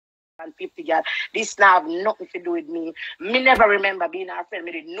50 girl. This now have nothing to do with me. Me never remember being her friend.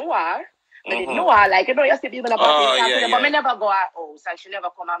 Me didn't know her. Me didn't know her. Like, you know, you see people but me never go her house and she never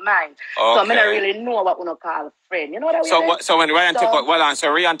come at mine. So me don't really know what we call a friend. You know what I mean? So when Ryan take out,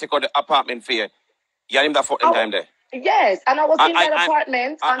 so Ryan take out the apartment for you, you had him that fucking time there? Yes, and I was in that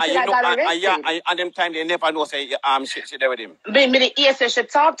apartment until I got arrested. And them time they never know say she there with him. Me the ear say she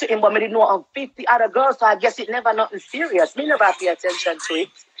talked to him, but me didn't know of 50 other girls, so I guess it never nothing serious. Me never pay attention to it.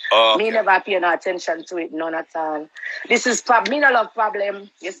 Me never pay no attention to it, none at all. This is me no love problem.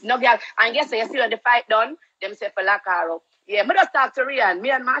 Yes, no girl. And guess you see when the fight done, them say for lock her up. Yeah, me just talk to Rian. Me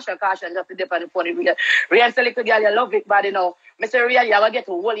and Marsha caution just to dip on the phone. Rian say, little girl, you love it, but you know. Me say, Rian, you ever get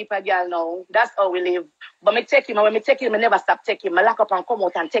to whole heap of girl now. That's how we live. But me take him, and when me take him, I never stop taking him. I lock up and come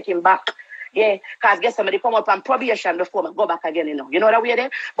out and take him back. Yeah, because guess somebody come up on probation before me go back again, you know. You know what I mean?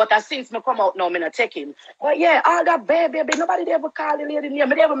 But since me come out now, me not take him. But yeah, all that baby, nobody ever call the lady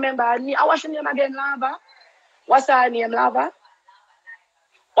name. I never remember her name. What's her name again, Lava? What's her name, Lava?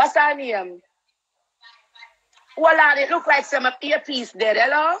 What's her name? Well, it look like some earpiece there,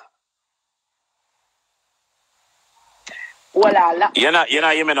 hello? Well, you're not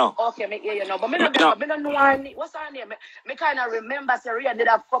hear me now. Okay, me hear you now. But me don't know her name. What's her name? Me kind of remember Rian did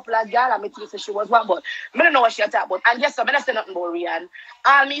have a couple of girls and me think she was one, but me don't know what she talk about. And yes, I don't say nothing about Rian.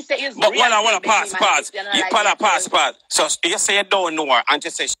 All me say is but I want to pass. You pass. So you say you don't know her and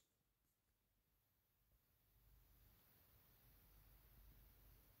just say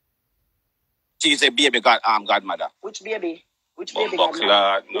she's a baby godmother. Which baby? Which baby?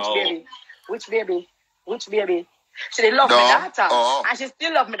 Which baby? She didn't love my daughter. And she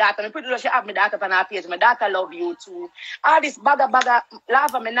still love my daughter. I'm pretty sure she have my daughter on her page. My daughter love you too. All this bagger,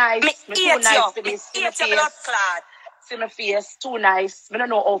 love me nice. Me too nice for this. See my face, too nice. Me don't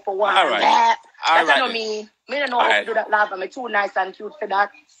know how for one. All right. That's not me. Me don't know how to do that love. Me too nice and cute for that.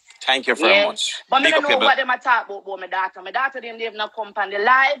 Thank you very much. But I don't know what they talk about my daughter. My daughter didn't even come on the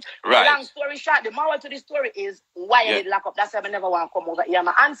live. Right. Long story short, the moral to the story is why you did lock up. That's why I never want to come over here.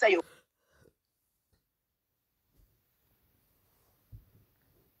 I answer you.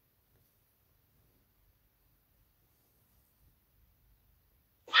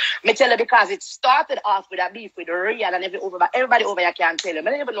 Me tell you because it started off with a beef with Rian and everybody over here can tell you. I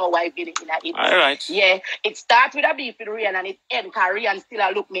don't even know why I'm getting in it. All right. Yeah, it started with a beef with Rian and it ended because Rian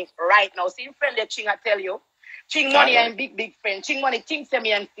still look me right now. See, friend that Ching I tell you. Ching money and big friend. Ching money thinks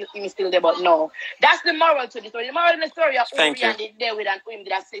me and still there, but no. That's the moral to the story. The moral of the story of Rian did there with and him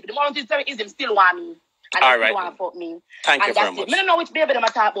did I say. The moral to the story is him still want me. And he still want to fuck me. Thank you very much. I don't know which baby I'm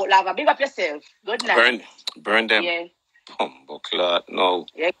talk about, Lava. Big up yourself. Good night. Burn them. Yeah. Bumbleclot, no.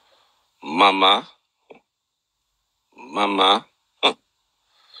 Yeah. Mama. Huh.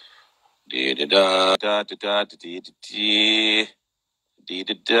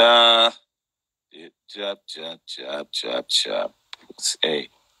 Chop. Hey,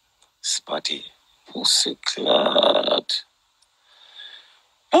 Spotty. Pussyclot.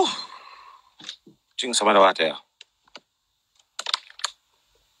 Oh. Drink some of the water.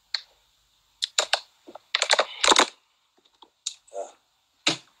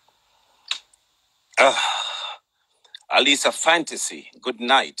 At least a fantasy. Good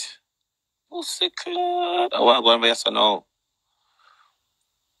night. Pussyclot. I want to go and yes or no.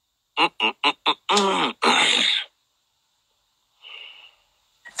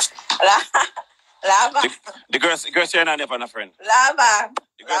 Lava. The girls here and never a friend. Lava.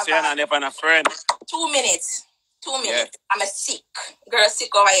 The girls here and never a friend. 2 minutes. 2 minutes. Yeah. I'm a sick. Girl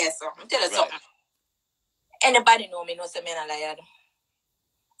sick over here, so I'm telling you something. Anybody know me knows I'm a liar.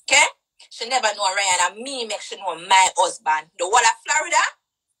 Okay? She never know Ryan and me make she know my husband. The whole of Florida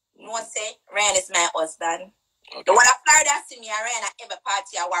know say Ryan is my husband. Okay. The whole of Florida see me and Ryan at every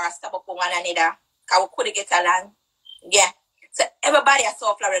party I war a stop up for one another. Cause we couldn't get along. Yeah. So everybody I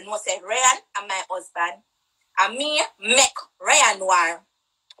saw Florida know say Ryan and my husband. And me make Ryan war.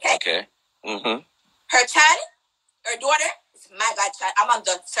 Okay. Her child, her daughter, is my godchild. I'm on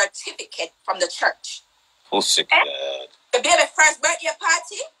the certificate from the church. Pussyclot. The baby first birthday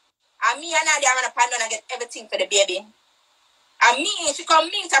party. And me and Nadia run up and down and get everything for the baby. And me, she come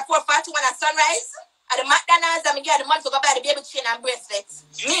meet at 4:41 at sunrise. At the McDonald's, and me get the money to go buy the baby chain and bracelets.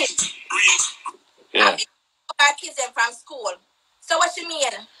 Me. Yeah. And me our kids in from school. So what you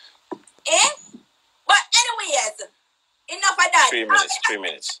mean? But anyways, enough of that. 3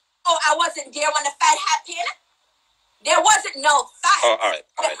 minutes. Oh, I wasn't there when the fight happened. There wasn't no fight. Oh, all right.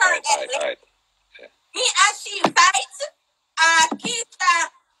 Yeah. Me and she fight. Kids,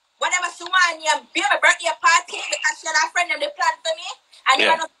 whenever she want your baby birthday party, because she and her friend them they plan for me, and they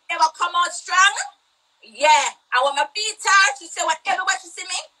never come out strong. Yeah. And when my feet touch, she say whatever what she see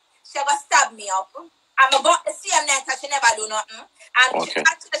me, she she go stab me up. I'm about the same night and she never do nothing. And she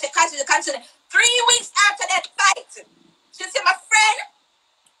continued. 3 weeks after that fight, she said, my friend,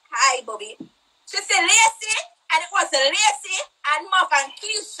 hi, Bobby. She said, Lacey, and it was Lacey and Muff and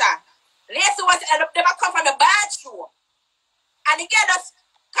Keisha. Lacey was, they come from the bathroom. And they get us,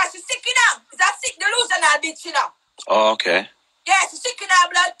 because she's sick now. It's a sick delusional bitch, you know. Oh, okay. Yeah, she's sick in her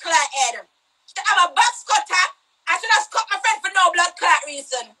blood clot head. She have a box cutter, and she just cut my friend for no blood clot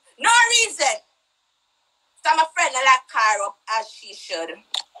reason. No reason. So my friend, I lock her up as she should.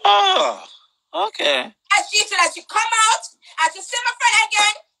 Oh, okay. As she should, as she come out, and she see my friend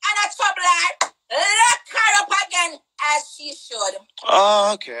again, and I trouble her, lock her up again, as she should.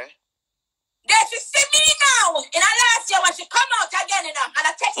 Oh, okay. Then she see me now, in her last year, when she come out again, you know, and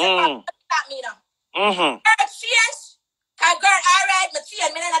I text her to stop me now. Her change, because girl, all right, my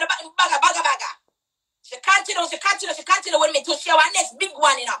change, me in the bagga. She continue with me till she have her next big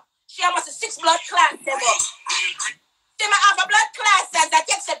one, you know. She almost a 6 blood clots, you know. She might have a blood clot, and that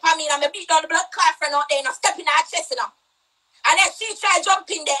text her for me, and I beat down the blood clot friend out there, you know, step in her chest, you know. And then she try jump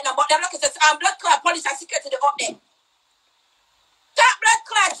in there, you know, but them look at the blood clot, police and security, they up there. Top blood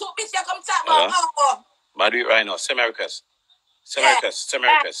clot, so bitch, you come talk about, I do it right now. Semi-request. I'm going to tell you,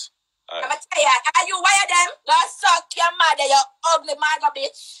 are you wire them? Go suck your mother, you ugly mother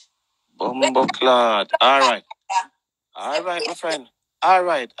bitch. Bumbo clot. All right. All right, my friend. All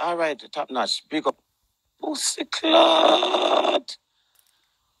right. Top notch. Big up. Pussy clot.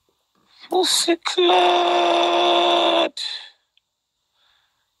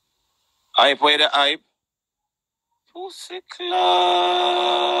 Hype, where the hype? Pussy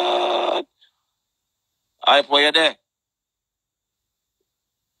clot. Hype, where you there?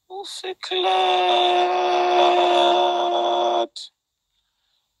 Pussy clot.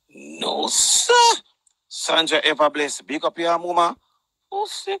 No, sir. Sandra ever bless. Big up your mama.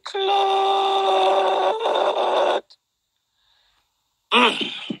 Pussy clot.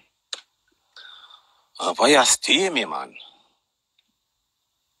 Why you steamy, man?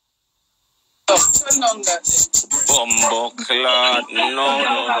 Bumbo clot.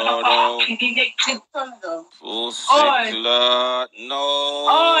 No. Pussy clot.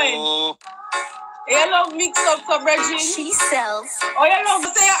 No. You love mix up some Reggie. She sells. Oh, you love to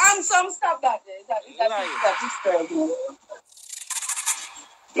say you're handsome. Stop that. That disturbing.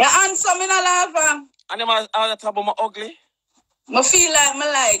 You're handsome in a lava. And I'm talking about my ugly. I feel like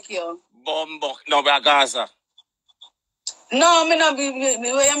I like you. Bumbo. No, we're Gaza. No, me not be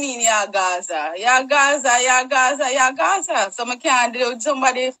what you mean, you're Gaza. You're Gaza. So I can't deal with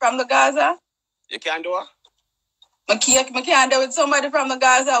somebody from the Gaza? You can't do it? I can't deal with somebody from the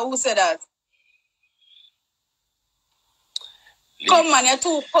Gaza. Who said that? Come on, you're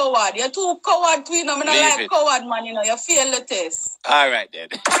too coward. You're too coward to, you know, I don't like coward, man, you know. You fail the test. All right, then.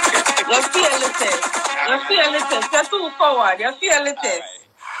 You fail the test. You're too coward. You fail the test.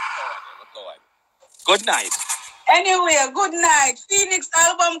 All right. Good night. Anyway, good night. Phoenix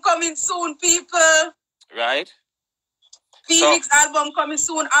album coming soon, people. Right. Phoenix album coming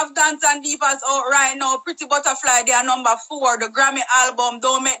soon. Afghans and Divas out right now. Pretty Butterfly, they are number 4. The Grammy album.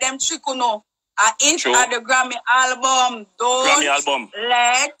 Don't make them trick, you know. It's at the Grammy album. Don't let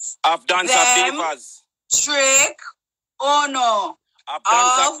Afghans and Divas trick. Oh no.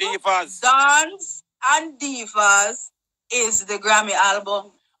 Afghans and Divas. Dance and Divas is the Grammy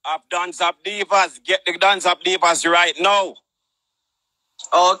album. Dance Up Divas. Get the Dance Up Divas right now.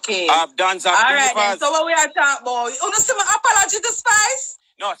 Okay. Dance Up Divas. All right, then. So what we are talking about? You want to see my apology to Spice?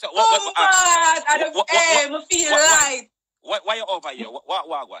 No, so what I feel light. Why you over here?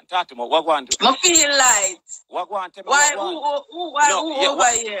 What one? Talk to me. What one? I feel light. What one? Tell me. Why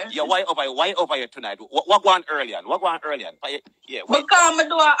over here? Yeah, why over here tonight? What one earlier? Yeah. Because I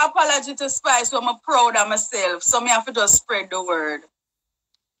do an apology to Spice, so I'm proud of myself. So I have to just spread the word.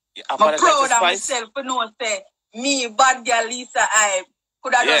 I'm proud of myself for know say me, bad girl Lisa I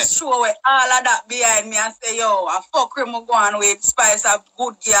could have just show all of that behind me and say, yo, I fuck with me going with Spice, a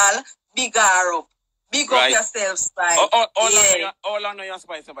good girl, big her up. Big up yourself, Spice. How long are you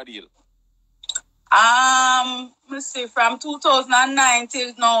Spice over deal? Let's see, from 2009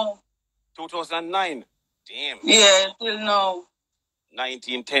 till now. 2009? Damn. Yeah, till now.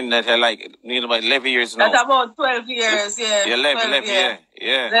 1910, that's like nearly about 11 years now. That's about 12 years, yeah. Yeah, 11 years.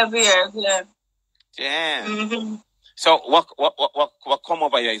 Yeah. 11 years, yeah. Damn. Mm-hmm. So what come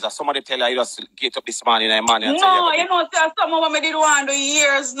over here? Is that somebody tell you just get up this morning and no, you know, some of them did want to do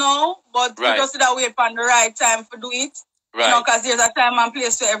years now, but we just did wait for the right time to do it. Right. You know, because there's a time and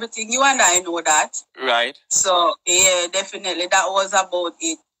place for everything. You and I know that. Right. So, yeah, definitely, that was about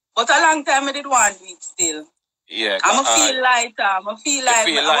it. But a long time I did want to do it still. Yeah. I'm feel lighter. I feel like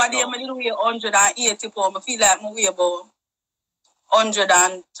one day I didn't weigh 180 pounds. I feel like I weigh about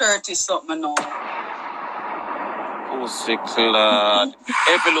 130 something now. Oh, sick lad.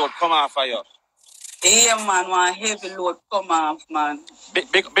 Heavy load come off of you. Yeah, man, one heavy load come off, man.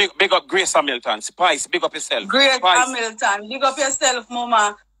 Big up Grace Hamilton. Spice, big up yourself. Grace Spice. Hamilton, big up yourself,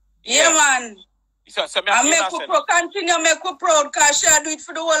 mama. Yeah, man. So I make we continue make we proud because she do it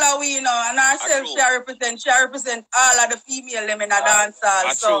for the whole of we, you know. And herself, she represent all of the female them in a dance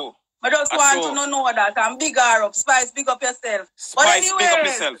hall. So I just want to know that and big her up. Spice, big up yourself. Spice, but anyway, big up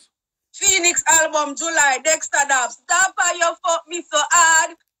yourself. Phoenix album, July, Dexter Daps. Stop how you fuck me so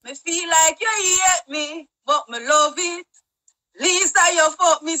hard. Me feel like you hate me, but me love it. Lisa, you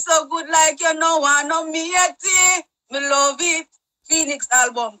fuck me so good like you know I know me yet. Me love it. Phoenix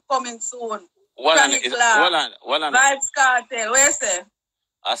album coming soon. Hold on. Vibes Cartel, what you say?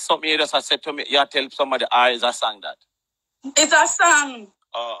 Something you just said to me, you tell somebody, is a song that? It's a song.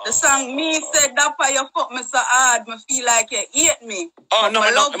 The song me said that why you fuck me so hard, me feel like you hate me. I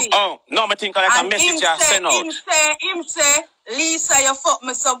think like a message you send out. Him say, Lisa, you fuck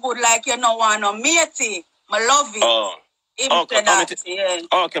me so good like you know want no matey. Me love it. Him say that, yeah.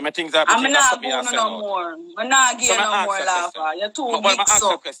 Okay, me think that. I'm not going no more. I'm not getting no more lava. You're too big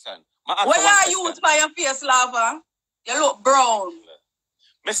so. Where are you by your face, lava? You look brown.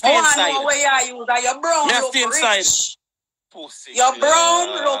 Me stay inside. Know where are you? That your brown me look stay inside. Rich. Pussy. Your brown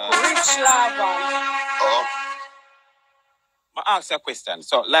look rich, lava. I ask you a question.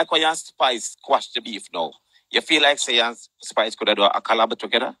 So, like when you and Spice squash the beef now, you feel like say you and Spice could do a collab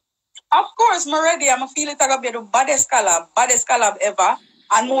together? Of course, I'm ready. I'm feeling it's going to be the baddest collab ever.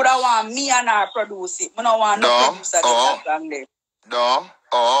 And more than want me and her produce it. I don't want no producer get that there.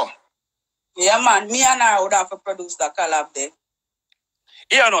 No. Yeah, man. Me and her would have to produce the collab there.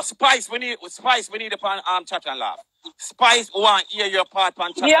 Yeah, no. Spice, we need upon chat and laugh. Spice want hear your part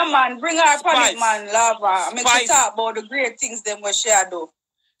on chat. Yeah, man. Bring her upon it, man. Lava. Make you talk about the great things them we share do.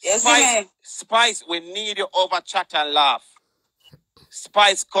 Yes, me. Spice, we need you over chat and laugh.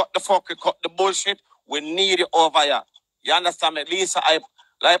 Spice, cut the bullshit. We need you over here. You understand me? Lisa, I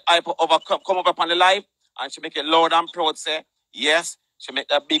come up on the live and she make it loud and proud. Say yes. She make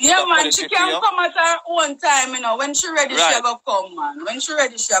that big. Yeah, man. She can come at her own time, you know. When she ready, she go come, man. When she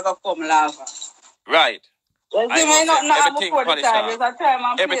ready, she go come, lava. Right. Well, not before the time. There's a time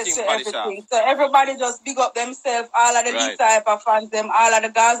and place to everything. So everybody just big up themselves. All of the Lisa Hyper fans them. All of the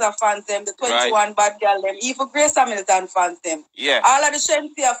Gaza fans them. The 21 Bad Girl them. Even Grace Hamilton fans them. Yeah. All of the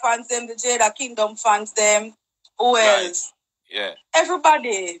Shensia fans them. The Jada Kingdom fans them. Who else? Yeah.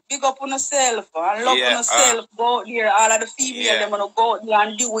 Everybody big up on yourself and love on yourself. Go out there. All of the female them wanna go out there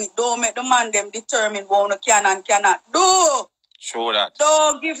and do it. Don't make the man them determine what you can and cannot do. Show that.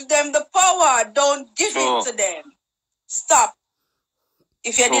 Don't give them the power. Don't give it to them. Stop.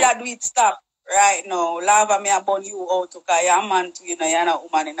 If you did not do it, stop. Right now. Lava me abon you out to because you're a man too. You know, you're not a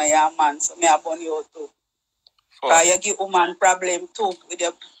woman, you know, you're a man. So me abon you out too. Because you give woman problem too with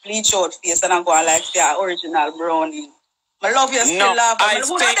your bleach out face and I go like the original brownie. I love you still, Lava. I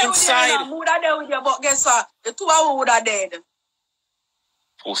stay inside. I would have there with you, but guess what? The two of you would have dead.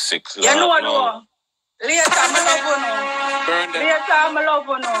 Pussy. You know what, no. Later, I love you now. Burn them. Later, I love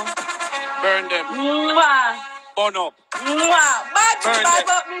you now. Burn them. Mwah. Burn up. Mwah. Bad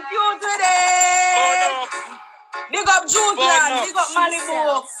up with you today. Burn up. Big up Judeland, big up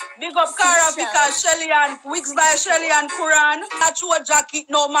Malibu, big up Carafita, Shelly and Wigs by Shelly and Quran. Natural jacket,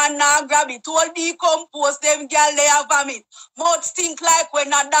 no man now grab it. All decompose them girl they have vomit. Mouth stink like when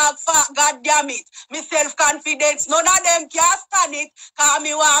a dog fat, god damn it. Me self-confidence, none of them can stand it. Cause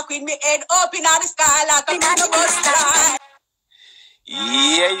me walk with me head up in the sky like a man bus.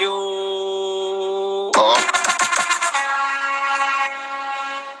 Yeah, you.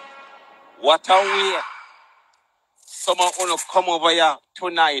 What a way. Someone wanna come over here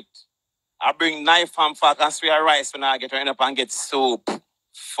tonight. I bring knife and fork and sweet rice when I get end up and get soup.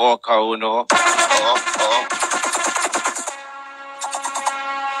 Fuck her, you know.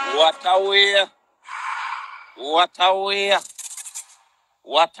 What a way. What a way.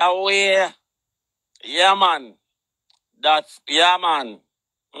 What a way. Yeah, man. Yeah, man.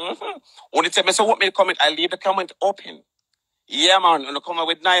 When you tell me, so what me comment, I leave the comment open. Yeah, man. When you come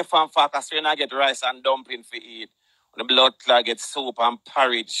with knife and fork and sweet and I get rice and dumpling for eat. The blood clot get soup and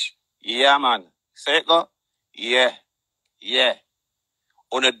porridge. Yeah, man. Say it, go. Yeah.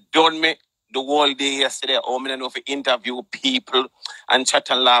 On a done me the whole day yesterday. I don't know if you interview people and chat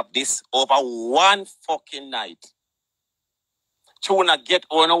and laugh this over one fucking night. Tuna get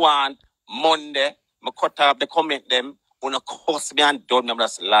on one Monday. I cut off the comment them. On a curse me and done me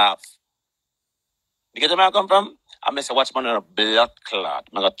just laugh. You get where I come from? I say, watch man on a blood clot.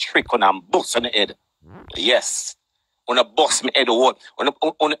 I'm going to trick on and bust on the head. Yes. On a bust me head. On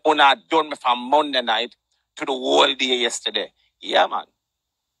a done me from Monday night to the whole day yesterday. Yeah, man.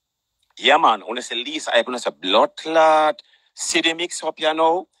 Yeah, man. When I say Lisa, I say blood clot. See the mix up, you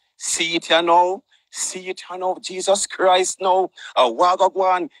know. See it, you know. See it, you know. Jesus Christ, no.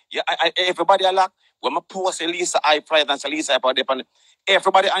 Wagagwan. Yeah, everybody I like. When I post Lisa, I pride and say Lisa, I put it on.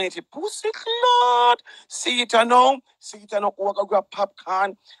 Everybody I need to pussy clot. See it, you know. See it, you know. Wagagwan grab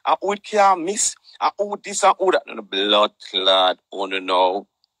popcorn. And who it can't miss. And who this and who that. No, the blood clot. Oh, no, no.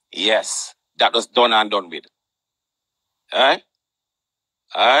 Yes. That was done and done with. Eh?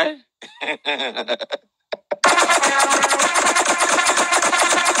 Eh? Hey,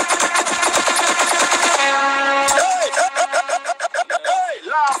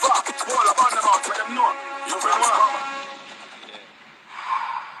 laugh up. Pull up on them out. Let them know. You feel me?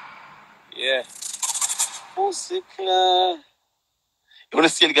 Yeah. Pussy clear. You want to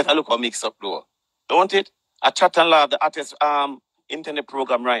still get a look or mix up though? Don't it? I chat and laugh the artist internet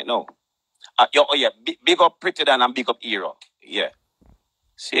program right now. Yeah. Big up Pretty Dan and big up Hero. Yeah.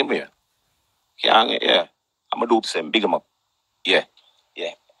 Same here. Yeah. I'm a dope same. Big 'em up. Yeah.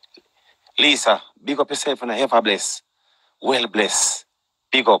 Yeah. Lisa, big up yourself and ever bless. Well bless.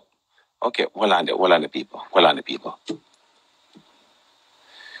 Big up. Okay, well on the people. Well on the people.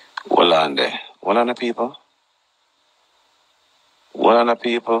 Well on there. Well on the people. Well on the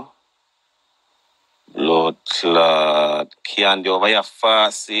people. Lord clot. Candy over here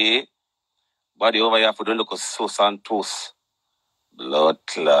fussy. Body over here for the look of sauce and toast. Blood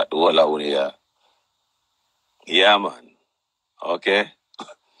clot. All out here. Yeah, man. Okay.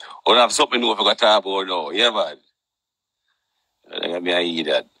 We have something new if we got to talk about now. Yeah, man. Let me hear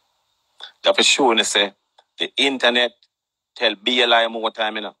that. That for sure, they say the internet tell BLI more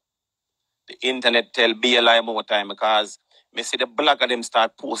time, you know. The internet tell BLI more time because me see the blogger them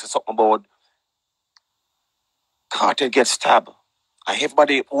start posting something about Carter get stabbed. And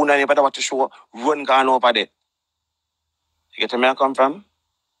everybody who know anybody what to show run gone over there. You get where I come from?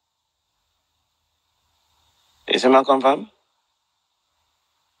 You see where I come from?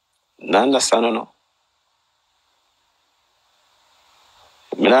 No understand, no.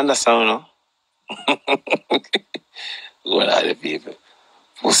 Me no understand, no. What are the people?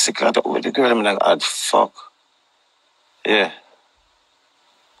 Pussy cat up with the girl, I'm like, God, fuck. Yeah.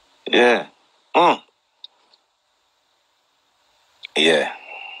 Yeah. Yeah.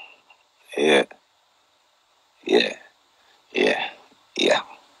 Yeah. Yeah. Yeah. Yeah.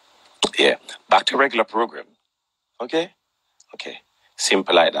 Yeah. Back to regular program. Okay? Okay.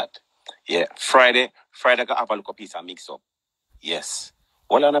 Simple like that. Yeah. Friday got have a look piece and mix up. Yes.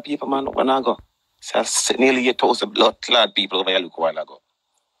 All of the people, man, when I go. So nearly 8,000 blood clad people over here look a while ago.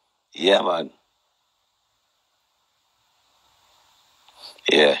 Yeah, man.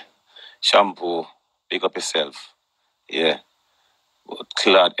 Yeah. Shampoo. Pick up yourself. Yeah.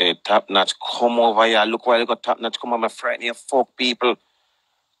 Clad, top notch, come over here. Look while you got top notch, come on, my friend here. Fuck people.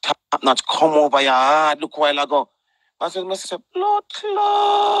 Top notch, come over here. Hard. Look while ago. I said, blood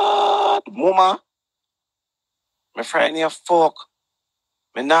clot. Mama. My friend here, fuck.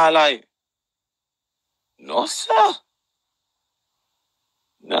 Me nah lie. No, sir.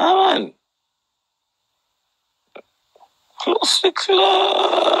 Nah, man. Closely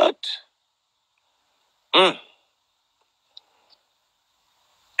clot.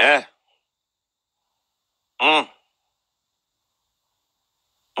 Yeah.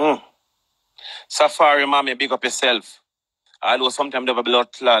 Safari, mommy, big up yourself. I know sometimes they have a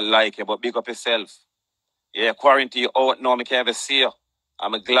blood clot like you, but big up yourself. Yeah, quarantine out now, me can't ever see you.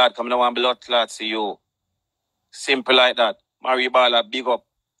 I'm glad coming now and blood clot see you. Simple like that. Marie Bala, big up.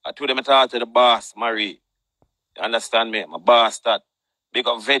 I told them I talk to the boss, Marie. You understand me? My boss that. Big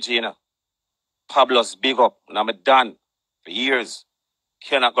up Veggie, you know. Pablo's big up. And I'm done for years.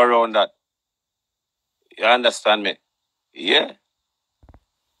 Cannot go around that. You understand me? Yeah.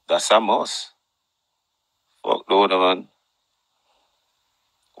 That's a must. Fuck the other man.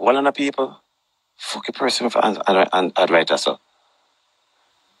 One of the people. Fuck a person for and writer so.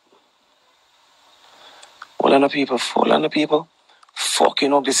 One of the people, full of the people.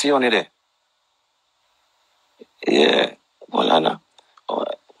 Fucking up this only there. Yeah. One of them. Oh,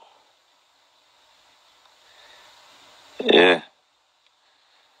 yeah.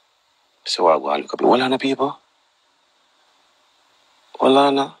 So I go and look up. One of the people. One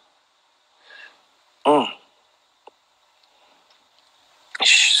of them.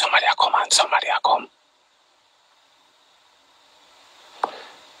 Somebody a come and somebody a come.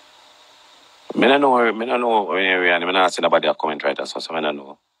 Me no know when area and me not see nobody a comment right so I don't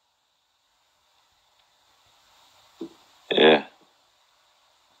know.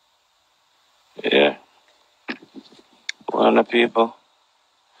 One of the people.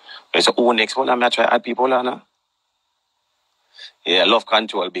 It's who next one? I'm going to try to add people on now. Yeah, love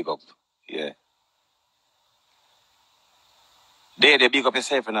control, big up. Yeah. They big up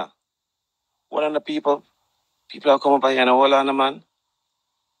yourself now. One of the people. People are coming by here and hold on, man.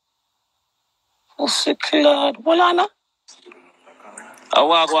 What's the cloud? Hold on.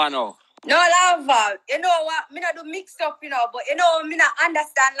 How are you going now? No, Lava. You know what? Me not do mix up, you know, but you know, me not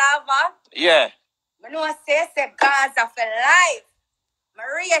understand, Lava. Yeah. Me know say Gaza for life.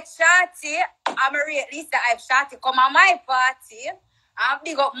 Maria Shorty and Maria Lisa I've Shorty come on my party. And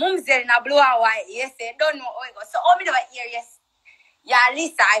big up Mumsel in a blue and white. Yes, don't know how it goes. So, me never hear yes. Yeah,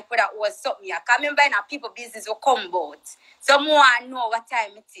 Lisa, I put that was something. I come in by now people business will come about. So more I know what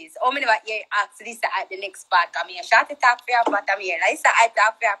time it is. Oh, me never hear ask Lisa at the next part. I'm here. Shorty talk for your part. I'm here. Lisa, I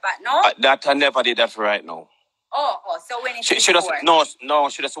talk for your part. No? That I never did that for right now. Oh, so when it's she just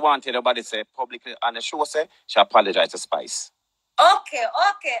she just wanted everybody say publicly on the show say she apologized to Spice. Okay.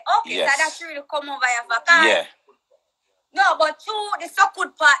 Yes. So that's really come over here for cause. Yeah. No, but the so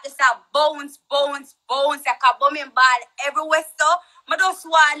good part is a bounce, like a bombing ball everywhere. So, I just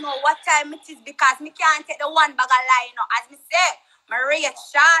want to know what time it is because me can't take the one bag of line. As me say, Maria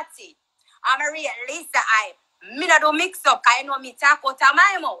Shorty and Maria Lisa, me not do mix up because I know me talk out of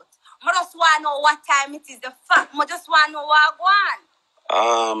my mouth. I just want to know what time it is. The fact, I just want to know what I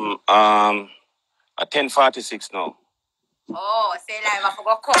want. At 10:46 now. Oh, say live, I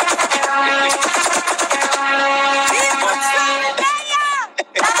forgot call.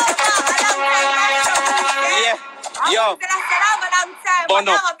 Yeah. Yo. But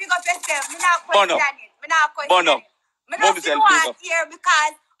now I pick up yourself. Me not question it. Me not see one here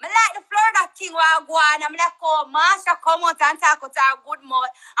because I like the Florida thing where I go on. I'm like, oh, Marsha come out and talk with her good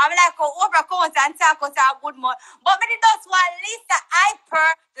mood. I'm like, oh, Oprah come out and talk with her good mood. But me just want Lisa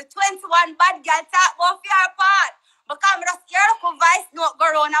Hyper, the 21 bad girl talk about your part. Because I'm just hear the voice note go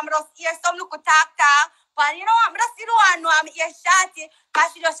around. I'm just hear some look talk. But you know what? I'm just see the one know I'm here Shorty.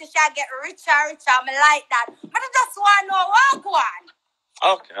 Because she just get richer. I'm like that. But I just want to know what go on.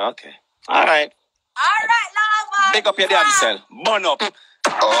 Okay. All right, Lava. Big up your damn self. Burn up.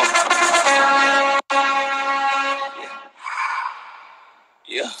 Oh.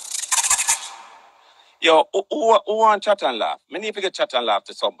 Yeah. Yo, who want chat and laugh? Me need to get chat and laugh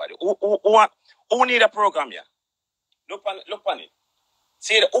to somebody. Who need a program here? Look on it.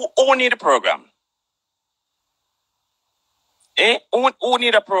 See, who need a program? Who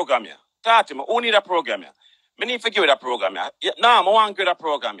need a program here? Talk to me. Who need a program here? Me need to give it a program here. No, I want to give it a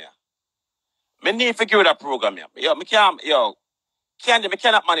program here. Me need to give it a program here. Me cannot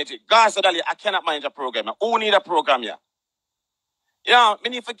manage it. Gaza Dali, I cannot manage a program here. Who need a program here? Me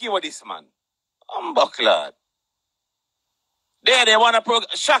need to give this man. I'm buckled. They want a program.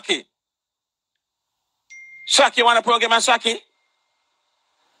 Shaki, want a program, Shaki?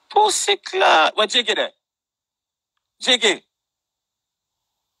 Pussy clad. What Jiggy there? Jiggy.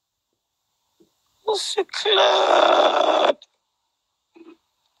 Pussy clad.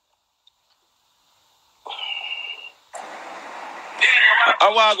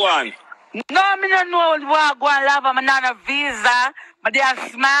 Wagwan. No, me don't know what Wagwan lava. I'm not a visa. But they have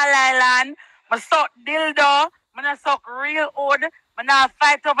small island. I suck dildo. I not suck real old. I not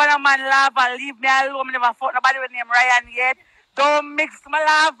fight over a man lava. Leave me alone. I never fought nobody with name Ryan yet. Don't mix my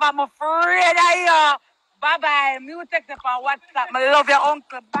lava. I'm afraid of you. Bye-bye. Me text up on WhatsApp. I love your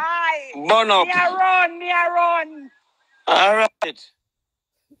uncle. Bye. Burn up. Me a run. All right.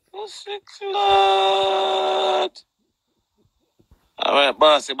 Pussy clad. All right,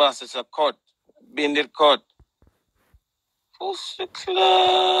 boss, it's a cut. Bend it cut. Pussy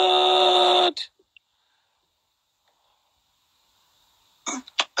clad.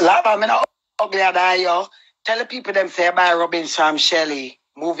 Lava, me not ugly at yo. Tell the people them say by Robinson Shelley.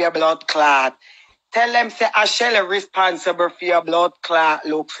 Move your blood clot. Tell them say a Shelley responsible for your blood clot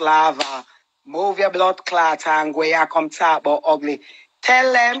looks lava. Move your blood clot and go here come talk about ugly.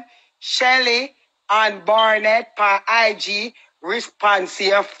 Tell them Shelley and Barnett per IG response to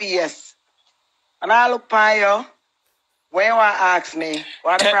your face. And I look by you. When you want to ask me,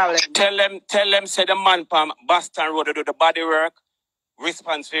 what the problem? Tell them say the man from Boston Road to do the body work.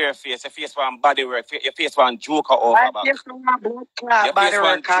 Response for your face. Your face one body work. Your face one joker over back. Your face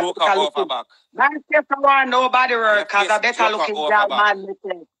one joker over back. My face one no body work because I better looking girl man.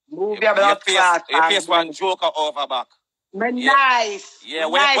 Move your blood clot. Your face one joker over back. Nice. Yeah,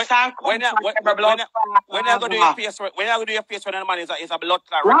 nice and when you go do your face, when the man is a blood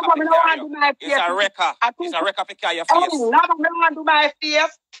clot. It's a wrecker. It's a wrecker to carry your face. I don't do my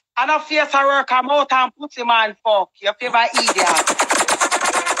face. I don't face a work. I'm out and put him on fuck. Your favorite idiot.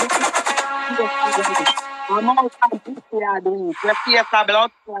 I'm out and pussy I do. Your face a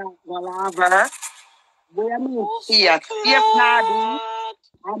blood clot, whatever. Where me face? Face na do.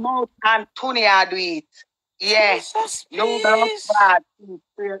 I'm out and Tony I do it. Yeah. Jesus, No blood clot.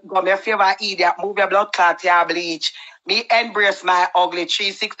 Go me favor idiot. Move your blood clot here bleach. Me embrace my ugly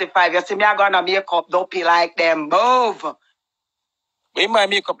 365. You see me I gonna make up dopey like them. Move. Where my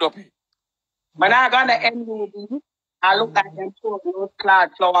makeup dopey? When I gonna end I look like them two blood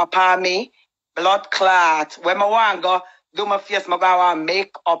clot flower upon me. Blood clot. When I want go do my face, I go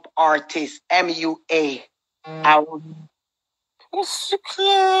makeup artist. MUA. What's the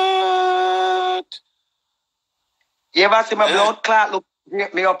clot? You ever see my blood clot look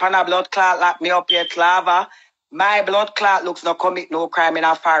me up on a blood clot like me up here lava? My blood clot looks no commit no crime in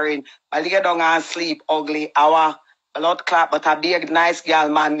a foreign. I lay down and sleep ugly. Our blood clot, but a big nice girl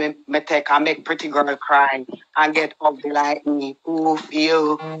man me take and make pretty girl cry and get ugly like me. Oof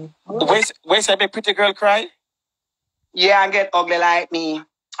you. Where's that big pretty girl cry? Yeah, and get ugly like me.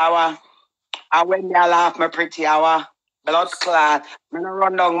 And when me laugh me pretty, our blood clot. Me no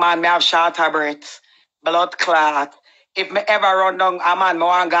run down man, me have shorter breath. Blood clot. If me ever run down a man, me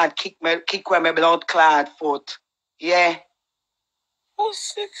want God kick where me blood clot foot. Yeah.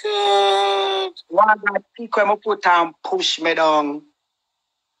 What's the clot? Want God kick where me foot and push me down.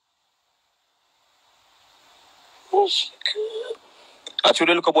 What's the clot?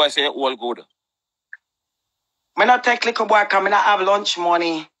 Actually, look boy say all good. Me not take little boy because me not have lunch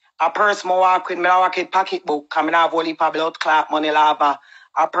money. A purse me walk with, me not walk with pocketbook because me not have only for blood clot money lava.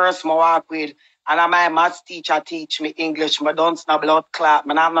 A purse me walk with, and my maths teacher teach me English. Me don't know blood clot.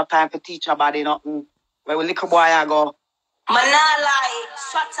 Me not have no time to teach about nothing. Where we little boy I go. Me not lie,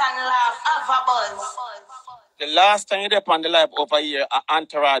 shut and laugh, have a buzz. The last time you did on the live over here,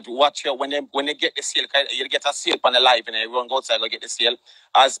 Entourage watch you when they get the sale. You get a sale on the live and everyone go outside go get the sale.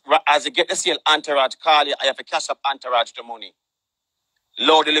 As you get the sale, Entourage call you. I have to cash up Entourage the money.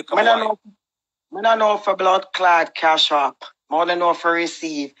 Load the little boy. Me no know for blood clot cash up. More than know for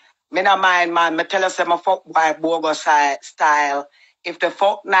receive. Me no mind man. Me tell you say my fuck boy bogus style. If the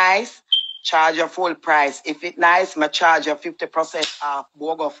fuck nice, charge your full price. If it nice, me charge you 50% off.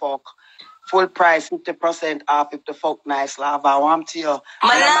 Bogus fuck. Full price, 50% off if the fuck nice lava. I want to you. Man,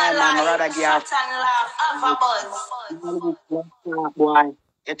 I rather give shut and laugh, have a buzz. Boy,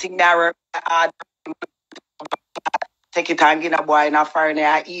 you think that hard? Take it and get a boy in a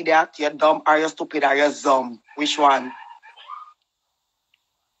foreigner, you idiot, you're dumb, or you're stupid, or you're dumb. Which one?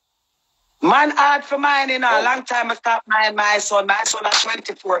 Man, hard for mine, you know. A long time I stopped mine my son. My son is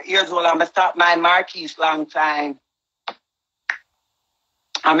 24 years old, and I stopped mine Marquis long time.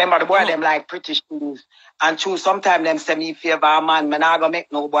 I remember the boy them like pretty shoes. And true, sometimes them say me favor a man. Me not gonna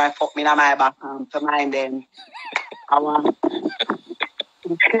make no boy fuck me in my back to mind them. I want.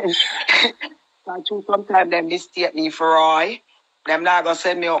 And true, sometimes them mistake me for Roy. Them not gonna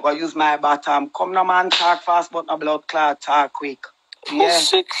send me up or use my bottom. Come no man talk fast, but no blood clot talk quick. Yeah.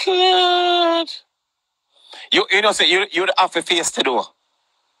 You know say you have a face to do.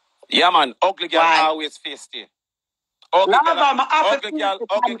 Yeah man, ugly girl always face to. Ugly girl always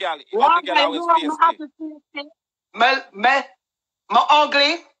face to. Me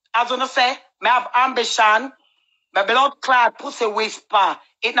ugly, as you say, me have ambition. My blood clot pussy whisper.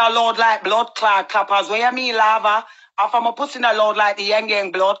 It not loud like blood clot clappers. When you mean lava, after my pussy not loud like the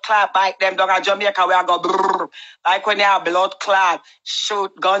young blood clot bite them dog in Jamaica where I go brrr. Like when you have blood clot,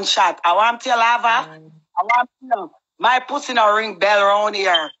 shoot, gunshot. I want to lava. I want to my pussy not ring bell around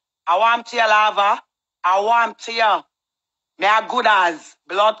here. I want to lava. I want to me a good as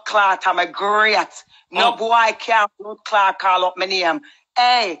blood clot. I'm a great. No boy can't blood clot call up my name.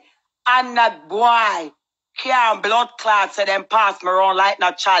 Hey, I'm not boy. Can't blood clot so them pass me around like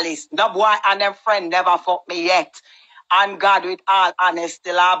no chalice. No boy and them friend never fuck me yet. And God with all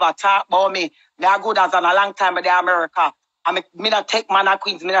honesty lava talk about me. Me a good as on a long time in the America. I me not take man a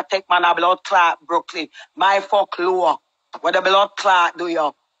Queens, me not take man a blood clot Brooklyn. My fuck lower. What the blood clot do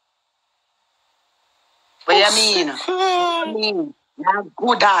you? What you mean? I mean, now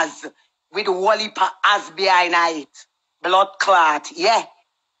good as with the whole heap of ass behind it. Blood clot, yeah.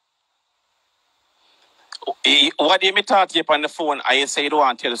 What do you talk to you on the phone and you say you don't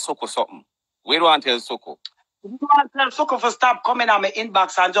want to tell Soko something? We don't want to tell Soko. You don't want to tell Soko for stop coming on my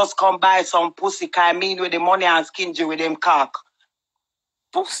inbox and just come buy some pussy kind mean with the money and skin you with them cock.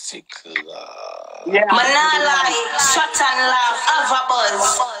 Pussy club. Yeah. Manala, shut and laugh, have a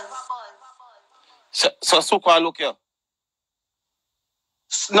buzz. So Soko look here.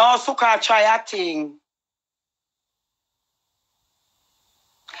 No, Soko try a thing.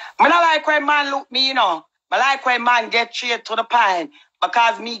 I don't like when man look me, you know. I like when man get straight to the pine.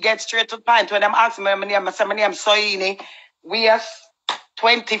 Because me get straight to the point. When them ask me my name, I say my name Soini. We are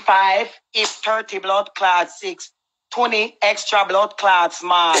 25, if 30 blood clots, 6, 20 extra blood clots,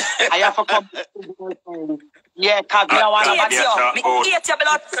 man. I have to come to the girlfriend. Yeah, because me don't want nobody. Me hate your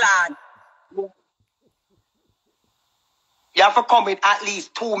blood clot. You have to come with at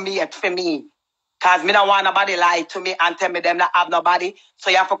least 2 mates for me. Because me don't want nobody lie to me and tell me them not have nobody. So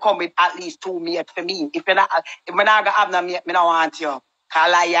you have to come with at least 2 mates for me. If me not gonna have no mate, me don't want you.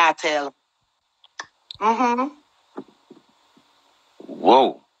 Because lie you tell.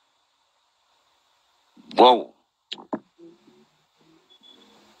 Whoa. Whoa.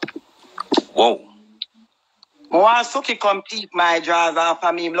 Whoa. I want Suki come peep my drawers off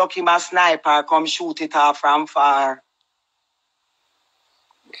of me. I'm lucky my sniper come shoot it off from far.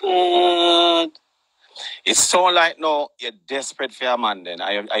 God. It's so like no, you're desperate for your man then.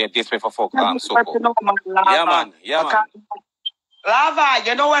 Are you desperate for fuck? Yeah, man. Yeah, man. Lava,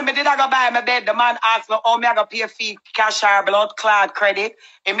 you know when me did I go buy my bed, the man asked me how me I go pay fee, cash or blood clot credit.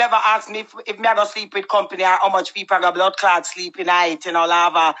 He never asked me if me I go sleep with company or how much people I got blood clot sleep in night, you know,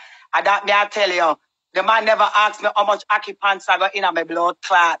 Lava. And that me I tell you, the man never asked me how much occupants I got in my blood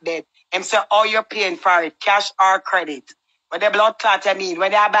clot bed. Him say, oh, you're paying for it, cash or credit. But the blood clot, I mean,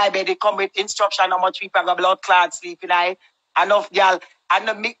 when they buy bed, they come with instruction how much people I got blood clot sleep in night. Enough girl.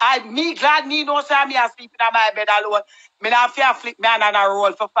 And me glad me know say me a sleep in my bed alone. Me not fear flip me on a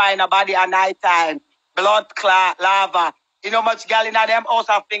roll for find a body at night time. Blood clot, lava. You know much girl in them house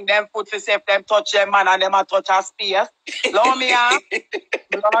I think them foot for safe, them touch them man and them a touch a space. Love me ah.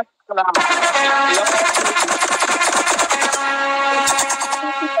 Blood clot.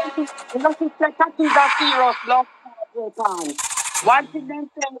 You know, that is a serious blood clot. One thing them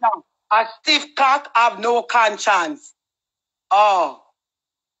say now, a stiff cock have no conscience. Oh.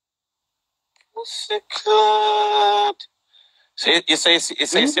 What's the God? So you say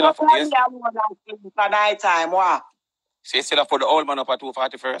still up for yes? Nighttime, what? So you still up for the old man up at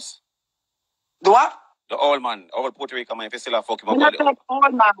 241st? The what? The old man, old Puerto Rican man, if you still have fucking I'm not take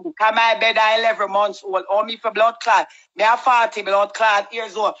old man. Because my bed I 11 months old. Or me for blood clot. Me have 40 blood clot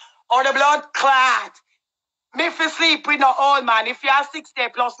years old. Or the blood clot. Me for sleep with no old man. If you have 60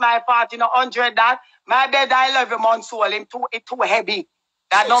 plus my 40, no 100 that, my bed I 11 months old. It's too heavy.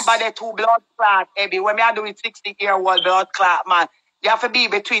 That number there 2 blood clot heavy. When me I do it 60-year-old blood clot, man. You have to be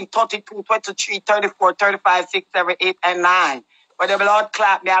between 32, 23, 34, 35, 6, 7, 8, and 9. But the blood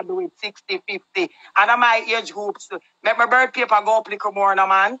clot, me I do it 60, 50. And my age groups, make my bird paper go up little more, no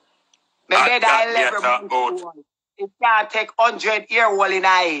man. My bed I 11 months old. It can't take 100-year-old in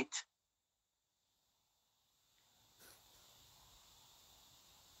it.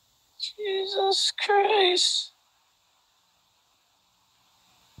 Jesus Christ.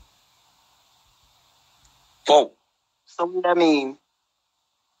 Whoa. So what I mean?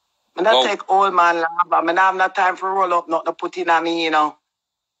 I don't take old man love, but I have no time for roll up, not to put in on me, you know.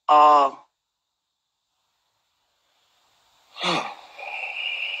 Oh.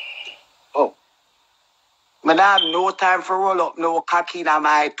 I have no time for roll up, no cocky in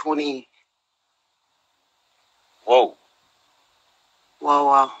my 20. Whoa.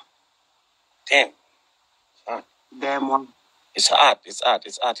 Wow. Damn. It's hot. Damn one. It's hot. It's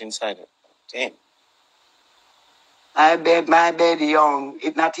hot inside it. Damn. My bed young.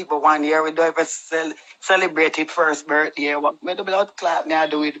 It's not even 1 year. We don't ever celebrate it first birthday. What me the blood clot me I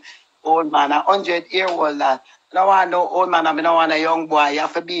do with old man, 100-year-old lad. I don't want no old man, I don't want a young boy. You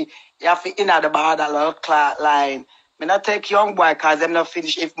have to in at the border blood clot line. Me not take young boy because them not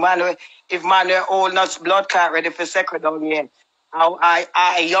finish. If man old not blood clot ready for second down here.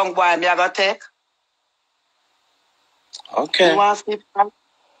 I young boy me I gotta take. Okay. You want to sleep?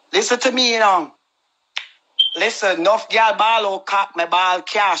 Listen to me, you know. Listen, enough girl ball or cock, my ball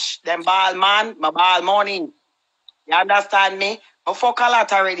cash. Them ball man, my ball money. You understand me? I fuck a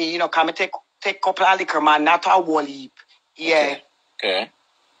lot already, you know, can I take couple of liquor, man, not a whole heap. Yeah. Okay.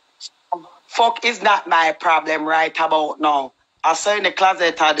 Fuck is not my problem right about now. I saw in the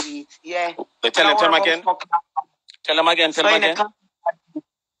closet I do it. Yeah. Tell him again. Tell him again.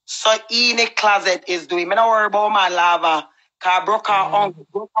 So in the closet is doing. Me not worry about my lava. Cause broke her hungry.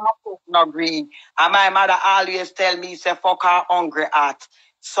 Broke her fuck no green. And my mother always tell me, say fuck her hungry at.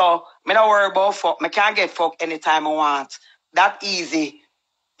 So me not worry about fuck. Me can get fuck anytime I want. That easy.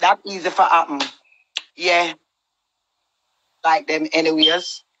 That easy for happen. Yeah. Like them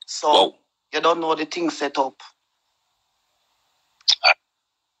anyways. So you don't know the thing set up.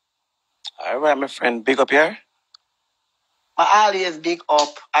 All right, my friend. Big up here. I always big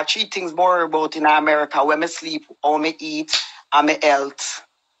up. I treat things more about in America when I sleep, how I eat, and my health.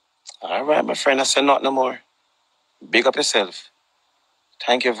 All right, my friend. I say not no more. Big up yourself.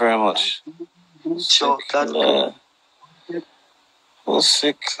 Thank you very much. Sure,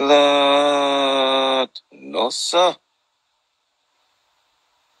 Pussy clot. No, sir.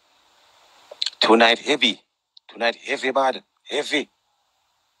 Tonight heavy. Tonight heavy, bad. Heavy.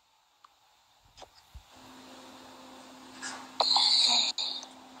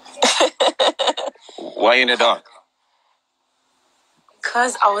 Why in the dark?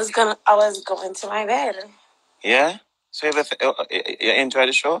 Cause I was going to my bed. Yeah? So you enjoy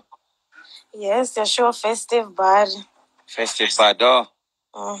the show? Yes, the show festive bad. Festive bad, though.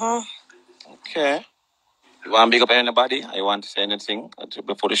 Okay. You want to big up anybody? You want to say anything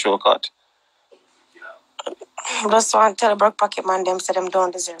before the show cut? I just want to tell the Broke Pocket man them say them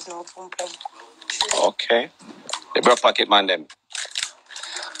don't deserve no pum pum. Okay. The Broke Pocket man them.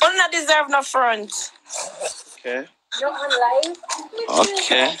 Don't not deserve no front. Okay. You're on live?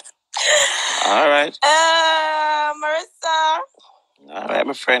 Okay. All right. Marissa. All right,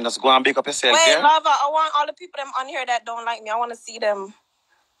 my friend. Let's go and big up yourself. Wait, yeah? Lava, I want all the people them on here that don't like me. I want to see them.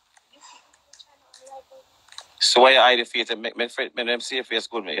 So why you hide the face and make them see your face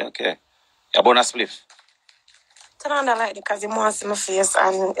good, me? Okay. You're born a spliff. Turn on the light because you want to see my face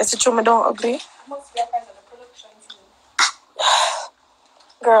and it's true I don't agree.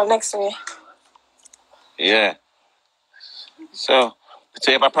 Girl, next to me. Yeah. So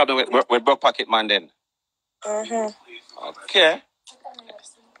you have a problem with Broke Pocket man then? Okay.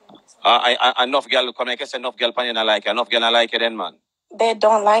 Enough girl come. I guess enough girl pan you not like you. Enough girl not like you then, man. They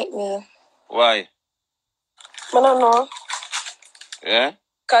don't like me. Why? I don't know. Yeah?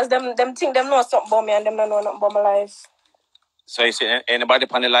 Because them think them know something about me and them don't know nothing about my life. So you see anybody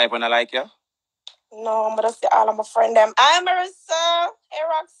pan the life when I like you? No, I'm gonna see all of my friend them. I'm Marissa. Hey,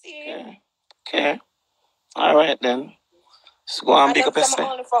 Roxy. Okay. All right then. So go and big up yourself. I'm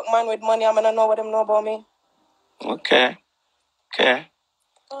only fuck man with money. I'm gonna know what them know about me. Okay.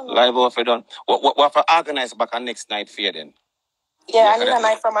 Live off it done. What for organize back on next night for you then? Yeah, I need a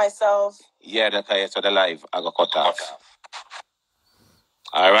night for myself. Yeah, that's okay. So the live I got cut off.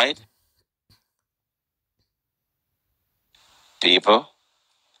 All right. People,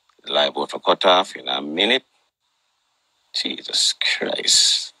 the live will cut off in a minute. Jesus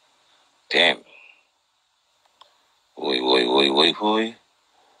Christ. Damn. Oi.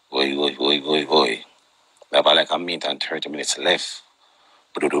 We have like a minute and 30 minutes left.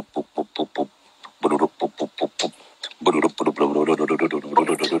 You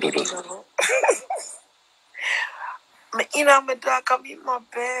know, my dog, I'm in my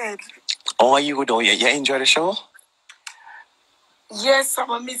bed. Oh, you doing? You enjoy the show? Yes, I'm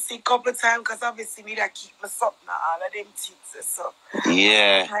going to miss it a couple times because obviously me that keep me up now, all of them things. So.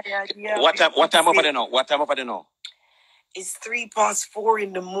 Yeah. What time over there now? What time over there now? It's 4:03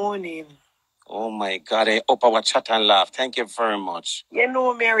 in the morning. Oh my God, I hope our chat and laugh. Thank you very much. You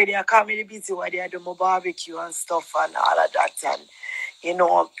know, Mary, they call me the busy while they do my barbecue and stuff and all of that and, you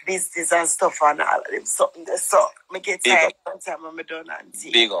know, business and stuff and all of them something there. So, I get tired one time when I'm done and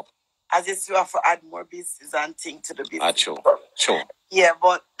thing. Big up. As if you have to add more business and thing to the business. True. Yeah,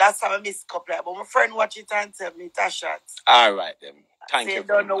 but that's how I miss a couple of. But my friend watch it and tell me, Tasha. All right, then. Thank you.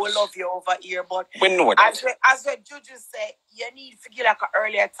 Don't know we love you over here, but we know that. As what Juju said, you need to get like an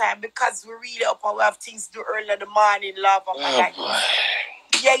earlier time because we really up and we have things to do early in the morning, love.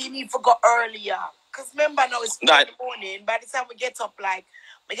 Yeah, you need to go earlier. Because remember now it's 4 in the morning. By the time we get up like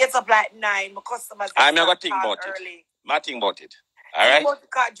 9, my customers I'm not going to think about early. Not think about it. All right.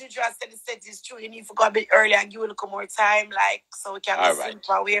 Because Juju has said it's true. You need to go a bit earlier and give a little more time, like so we can go sleep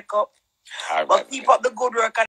and wake up. All right. But keep up the good work.